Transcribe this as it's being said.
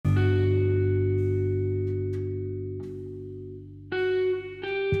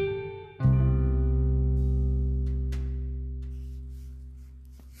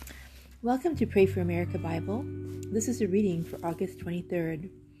Welcome to Pray for America Bible. This is a reading for August 23rd.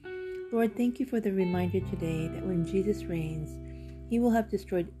 Lord, thank you for the reminder today that when Jesus reigns, he will have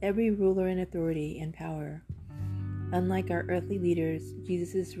destroyed every ruler and authority and power. Unlike our earthly leaders,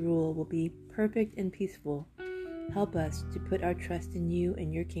 Jesus' rule will be perfect and peaceful. Help us to put our trust in you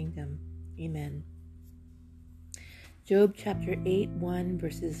and your kingdom. Amen. Job chapter 8:1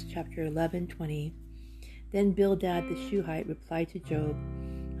 verses chapter 11:20. Then Bildad the Shuhite replied to Job,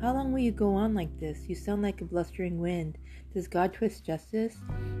 "How long will you go on like this? You sound like a blustering wind. Does God twist justice?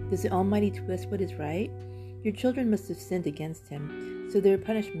 Does the Almighty twist what is right? Your children must have sinned against him, so their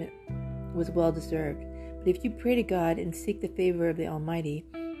punishment was well deserved. But if you pray to God and seek the favor of the Almighty,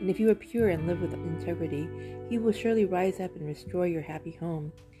 and if you are pure and live with integrity, he will surely rise up and restore your happy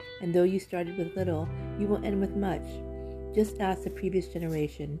home. And though you started with little, you will end with much. Just ask the previous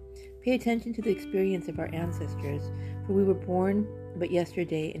generation. Pay attention to the experience of our ancestors, for we were born but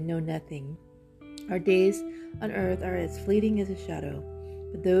yesterday and know nothing. Our days on earth are as fleeting as a shadow,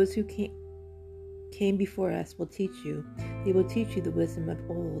 but those who came before us will teach you. They will teach you the wisdom of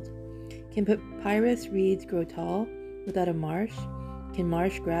old. Can papyrus reeds grow tall without a marsh? Can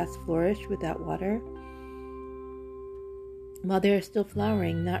marsh grass flourish without water? While they are still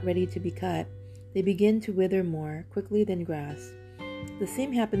flowering, not ready to be cut, they begin to wither more quickly than grass. The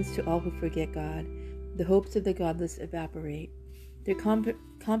same happens to all who forget God. The hopes of the godless evaporate. Their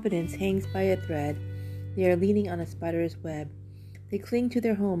confidence hangs by a thread. They are leaning on a spider's web. They cling to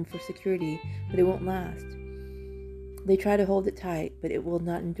their home for security, but it won't last. They try to hold it tight, but it will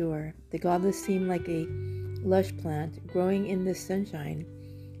not endure. The godless seem like a lush plant growing in the sunshine,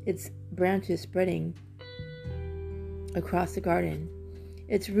 its branches spreading across the garden.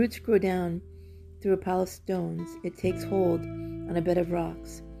 Its roots grow down through a pile of stones. It takes hold on a bed of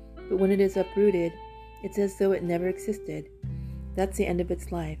rocks. But when it is uprooted, it's as though it never existed. That's the end of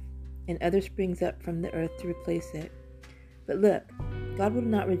its life, and other springs up from the earth to replace it. But look, God will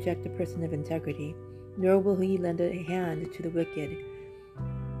not reject a person of integrity, nor will he lend a hand to the wicked.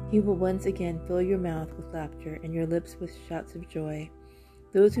 He will once again fill your mouth with laughter and your lips with shouts of joy.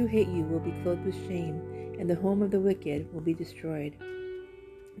 Those who hate you will be clothed with shame, and the home of the wicked will be destroyed."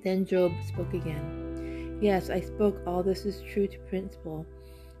 Then Job spoke again. "Yes, I spoke all this is true to principle,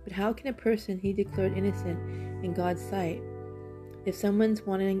 but how can a person he declared innocent in God's sight? If someone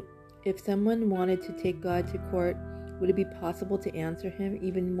wanted to take God to court, would it be possible to answer him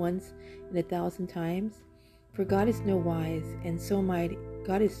even once in 1,000 times? For God is so wise and so mighty.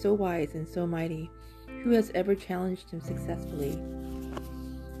 Who has ever challenged him successfully?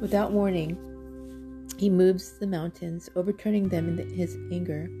 Without warning, he moves the mountains, overturning them in his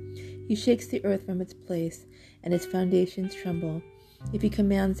anger. He shakes the earth from its place, and its foundations tremble. If he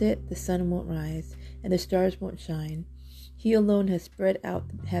commands it, the sun won't rise, and the stars won't shine. He alone has spread out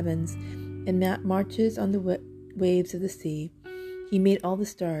the heavens, and marches on the waves of the sea. He made all the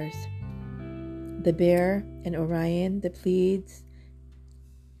stars, the Bear and Orion, the Pleiades,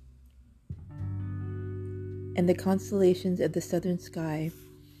 and the constellations of the southern sky.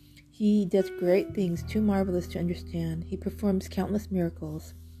 He does great things too marvelous to understand. He performs countless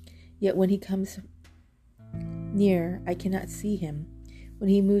miracles. Yet when he comes near, I cannot see him.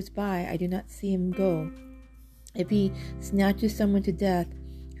 When he moves by, I do not see him go. If he snatches someone to death,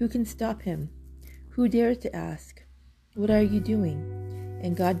 who can stop him? Who dares to ask, 'What are you doing?'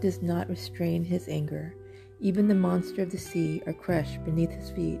 And God does not restrain his anger. Even the monster of the sea are crushed beneath his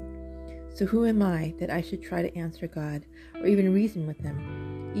feet. So who am I that I should try to answer God, or even reason with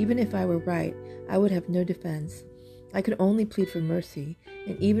him? Even if I were right, I would have no defense. I could only plead for mercy,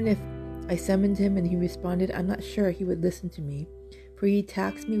 and even if I summoned him and he responded, I'm not sure he would listen to me, for he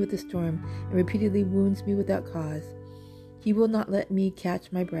attacks me with a storm and repeatedly wounds me without cause. He will not let me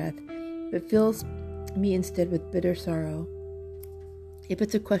catch my breath, but fills me instead with bitter sorrow. If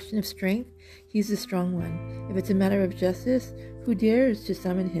it's a question of strength, he's the strong one. If it's a matter of justice, who dares to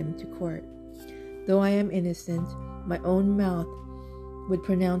summon him to court? Though I am innocent, my own mouth would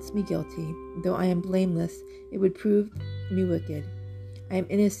pronounce me guilty. Though I am blameless, it would prove me wicked. I am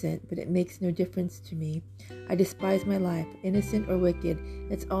innocent, but it makes no difference to me. I despise my life, innocent or wicked.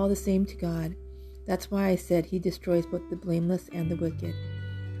 It's all the same to God. That's why I said he destroys both the blameless and the wicked.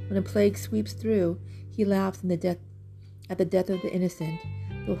 When a plague sweeps through, he laughs at the death of the innocent.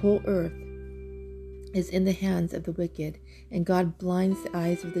 The whole earth is in the hands of the wicked, and God blinds the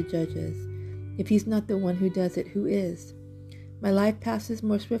eyes of the judges. If he's not the one who does it, who is? My life passes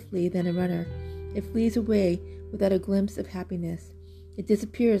more swiftly than a runner. It flees away without a glimpse of happiness. It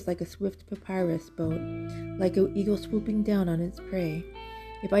disappears like a swift papyrus boat, like an eagle swooping down on its prey.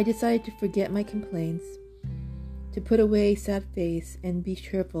 If I decided to forget my complaints, to put away sad face and be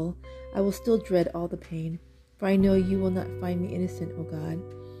cheerful, I will still dread all the pain, for I know you will not find me innocent, O God.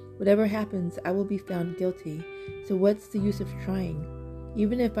 Whatever happens, I will be found guilty, so what's the use of trying?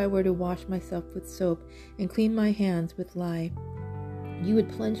 Even if I were to wash myself with soap and clean my hands with lye, you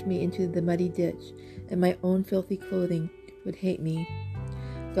would plunge me into the muddy ditch, and my own filthy clothing would hate me.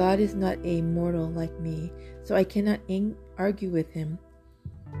 God is not a mortal like me, so I cannot argue with him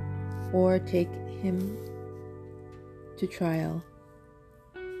or take him to trial.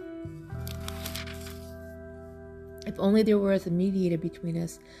 If only there was a mediator between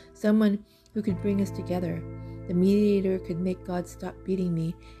us, someone who could bring us together. The mediator could make God stop beating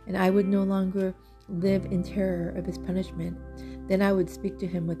me, and I would no longer live in terror of his punishment. Then I would speak to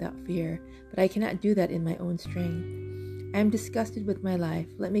him without fear, but I cannot do that in my own strength. I am disgusted with my life.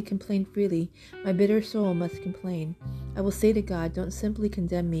 Let me complain freely. My bitter soul must complain. I will say to God, don't simply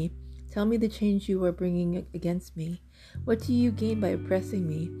condemn me. Tell me the change you are bringing against me. What do you gain by oppressing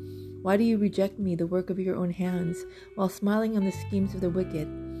me? Why do you reject me, the work of your own hands, while smiling on the schemes of the wicked?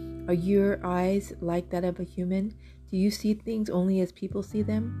 Are your eyes like that of a human? Do you see things only as people see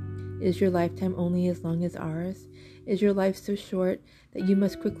them? Is your lifetime only as long as ours? Is your life so short that you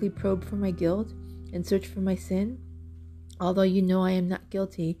must quickly probe for my guilt and search for my sin? Although you know I am not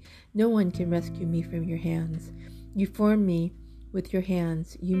guilty, no one can rescue me from your hands. You formed me with your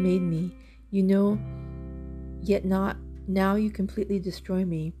hands. You made me. You know, yet not now you completely destroy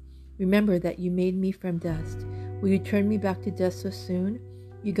me. Remember that you made me from dust. Will you turn me back to dust so soon?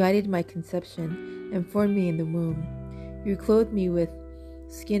 You guided my conception and formed me in the womb. You clothed me with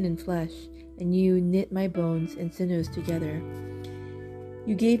skin and flesh, and you knit my bones and sinews together.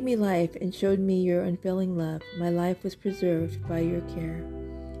 You gave me life and showed me your unfailing love. My life was preserved by your care.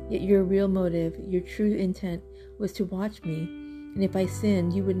 Yet your real motive, your true intent, was to watch me, and if I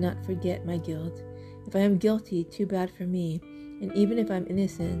sinned, you would not forget my guilt. If I am guilty, too bad for me, and even if I'm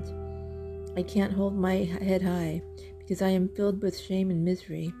innocent, I can't hold my head high, because I am filled with shame and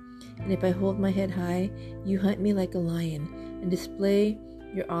misery. And if I hold my head high, you hunt me like a lion, and display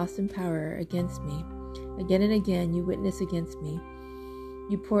your awesome power against me. Again and again you witness against me.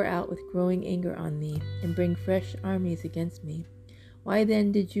 You pour out with growing anger on me, and bring fresh armies against me. Why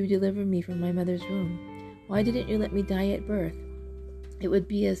then did you deliver me from my mother's womb? Why didn't you let me die at birth? It would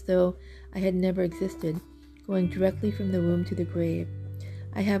be as though I had never existed, going directly from the womb to the grave.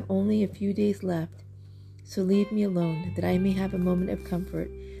 I have only a few days left, so leave me alone, that I may have a moment of comfort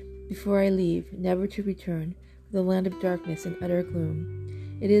before I leave, never to return, for the land of darkness and utter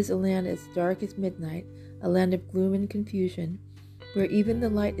gloom. It is a land as dark as midnight, a land of gloom and confusion, where even the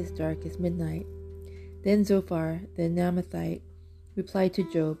light is dark as midnight. Then Zophar, the Naamathite, replied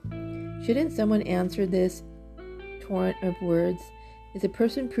to Job, shouldn't someone answer this torrent of words? Is a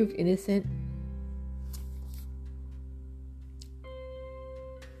person proved innocent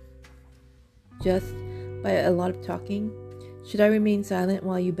just by a lot of talking? Should I remain silent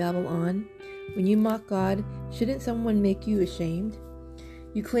while you babble on? When you mock God, shouldn't someone make you ashamed?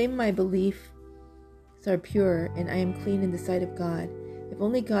 You claim my beliefs are pure, and I am clean in the sight of God. If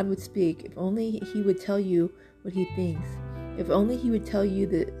only God would speak, if only he would tell you what he thinks, if only he would tell you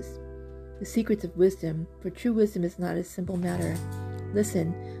the secrets of wisdom, for true wisdom is not a simple matter.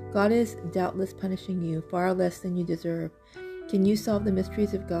 Listen, God is doubtless punishing you far less than you deserve. Can you solve the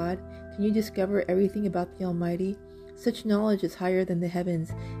mysteries of God? Can you discover everything about the Almighty? Such knowledge is higher than the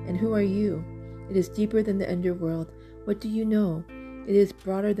heavens, and who are you? It is deeper than the underworld. What do you know? It is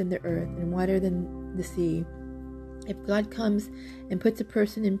broader than the earth and wider than the sea. If God comes and puts a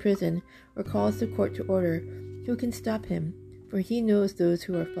person in prison or calls the court to order, who can stop him? For he knows those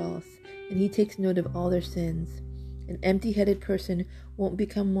who are false, and he takes note of all their sins. An empty-headed person won't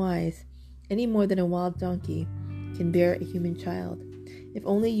become wise, any more than a wild donkey can bear a human child. If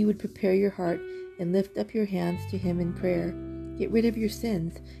only you would prepare your heart and lift up your hands to him in prayer. Get rid of your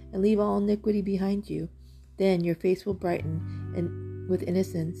sins and leave all iniquity behind you. Then your face will brighten, and with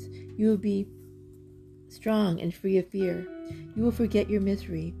innocence you will be strong and free of fear. You will forget your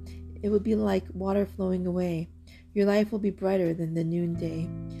misery. It will be like water flowing away. Your life will be brighter than the noonday.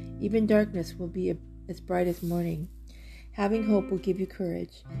 Even darkness will be as bright as morning. Having hope will give you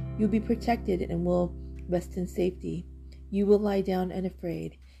courage. You will be protected and will rest in safety. You will lie down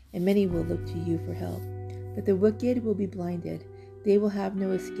unafraid, and many will look to you for help. But the wicked will be blinded. They will have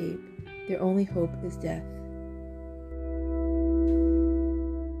no escape. Their only hope is death.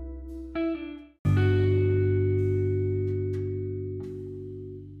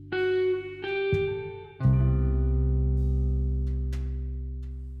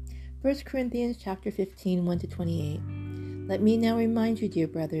 First Corinthians chapter 15, 1-28. Let me now remind you, dear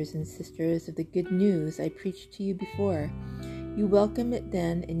brothers and sisters, of the good news I preached to you before. You welcomed it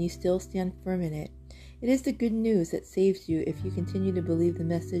then, and you still stand firm in it. It is the good news that saves you if you continue to believe the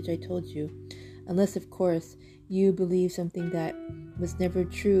message I told you, unless, of course, you believe something that was never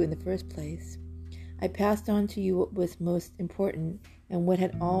true in the first place. I passed on to you what was most important and what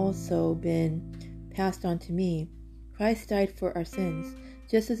had also been passed on to me. Christ died for our sins,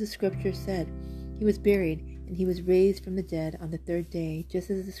 just as the scripture said. He was buried, and he was raised from the dead on the third day, just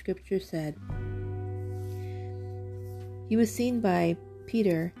as the scripture said. He was seen by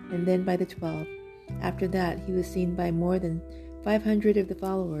Peter and then by the 12. After that, he was seen by more than 500 of the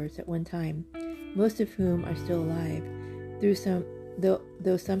followers at one time, most of whom are still alive,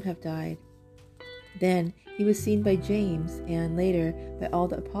 though some have died. Then he was seen by James, and later by all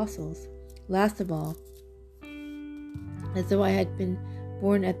the apostles. Last of all, as though I had been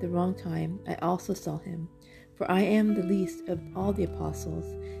born at the wrong time, I also saw him. For I am the least of all the apostles.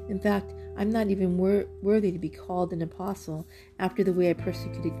 In fact, I'm not even worthy to be called an apostle after the way I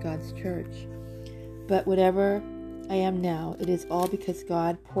persecuted God's church. But whatever I am now, it is all because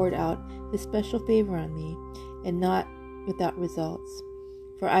God poured out his special favor on me, and not without results.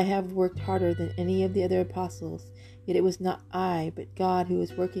 For I have worked harder than any of the other apostles, yet it was not I, but God who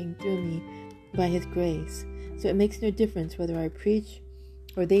is working through me by his grace. So it makes no difference whether I preach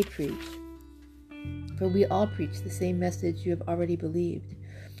or they preach. For we all preach the same message you have already believed.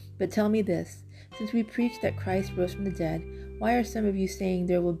 But tell me this, since we preach that Christ rose from the dead, why are some of you saying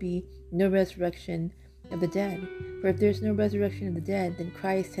there will be no resurrection of the dead? For if there is no resurrection of the dead, then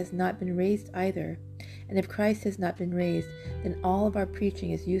Christ has not been raised either. And if Christ has not been raised, then all of our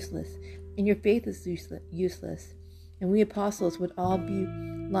preaching is useless, and your faith is useless. And we apostles would all be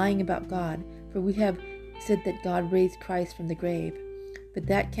lying about God, for we have said that God raised Christ from the grave. But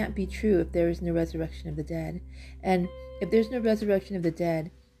that can't be true if there is no resurrection of the dead. And if there's no resurrection of the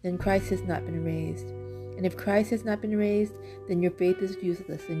dead, then Christ has not been raised. And if Christ has not been raised, then your faith is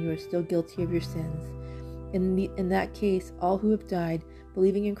useless, and you are still guilty of your sins. In that case, all who have died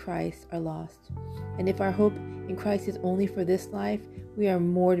believing in Christ are lost. And if our hope in Christ is only for this life, we are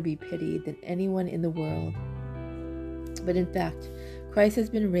more to be pitied than anyone in the world. But in fact, Christ has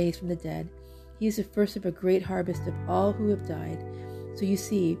been raised from the dead. He is the first of a great harvest of all who have died. So you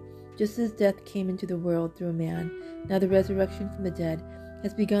see, just as death came into the world through a man, now the resurrection from the dead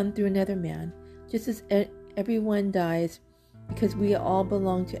has begun through another man. Just as everyone dies because we all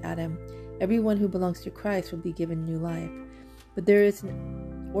belong to Adam, everyone who belongs to Christ will be given new life. But there is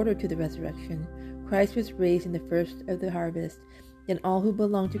an order to the resurrection. Christ was raised in the first of the harvest, then all who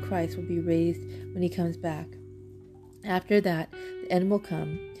belong to Christ will be raised when he comes back. After that, the end will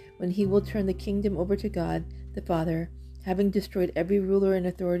come, when he will turn the kingdom over to God the Father, having destroyed every ruler and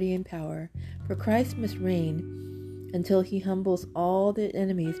authority and power. For Christ must reign until he humbles all the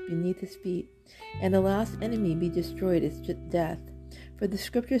enemies beneath his feet, and the last enemy be destroyed is death. For the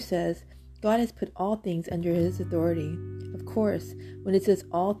scripture says, God has put all things under his authority. Of course, when it says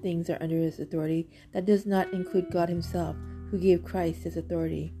all things are under his authority, that does not include God himself, who gave Christ his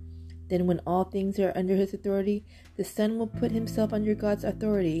authority. Then when all things are under his authority, the Son will put himself under God's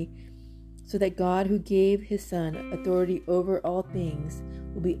authority, so that God, who gave his Son authority over all things,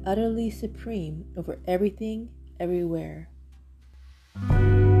 will be utterly supreme over everything, everywhere.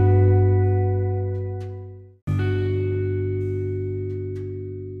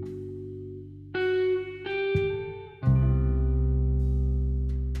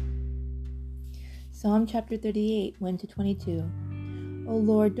 Psalm chapter 38, 1-22. O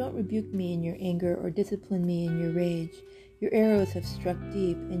Lord, don't rebuke me in your anger or discipline me in your rage. Your arrows have struck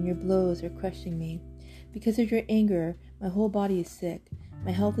deep, and your blows are crushing me. Because of your anger, my whole body is sick.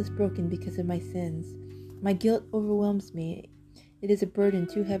 My health is broken because of my sins. My guilt overwhelms me. It is a burden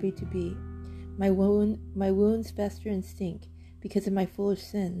too heavy to bear. My wounds fester and stink because of my foolish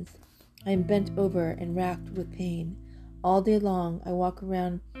sins. I am bent over and racked with pain. All day long I walk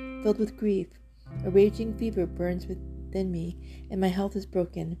around filled with grief. A raging fever burns within me, and my health is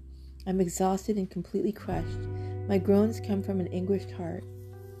broken. I'm exhausted and completely crushed. My groans come from an anguished heart.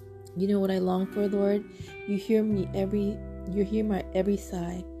 You know what I long for, Lord? You hear my every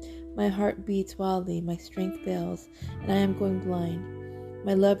sigh. My heart beats wildly, my strength fails, and I am going blind.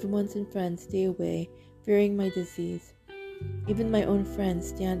 My loved ones and friends stay away, fearing my disease. Even my own friends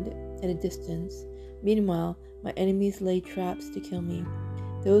stand at a distance. Meanwhile, my enemies lay traps to kill me.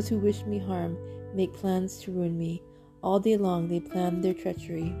 Those who wish me harm make plans to ruin me. All day long they plan their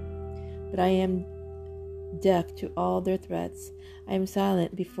treachery. But I am deaf to all their threats. I am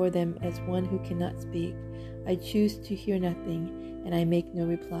silent before them as one who cannot speak. I choose to hear nothing, and I make no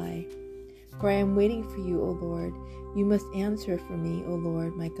reply. For I am waiting for you, O Lord. You must answer for me, O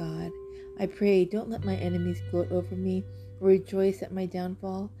Lord, my God. I pray, don't let my enemies gloat over me or rejoice at my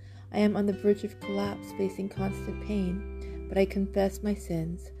downfall. I am on the verge of collapse, facing constant pain, but I confess my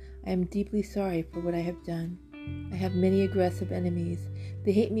sins. I am deeply sorry for what I have done. I have many aggressive enemies.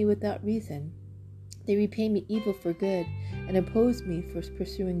 They hate me without reason. They repay me evil for good and oppose me for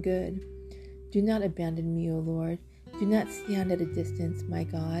pursuing good. Do not abandon me, O Lord. Do not stand at a distance, my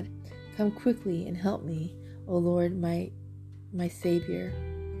God. Come quickly and help me, O Lord, my Savior.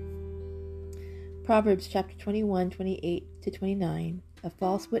 Proverbs chapter 21, 28-29. A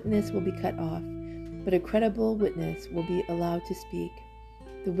false witness will be cut off, but a credible witness will be allowed to speak.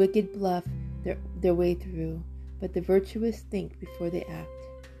 The wicked bluff their way through, but the virtuous think before they act.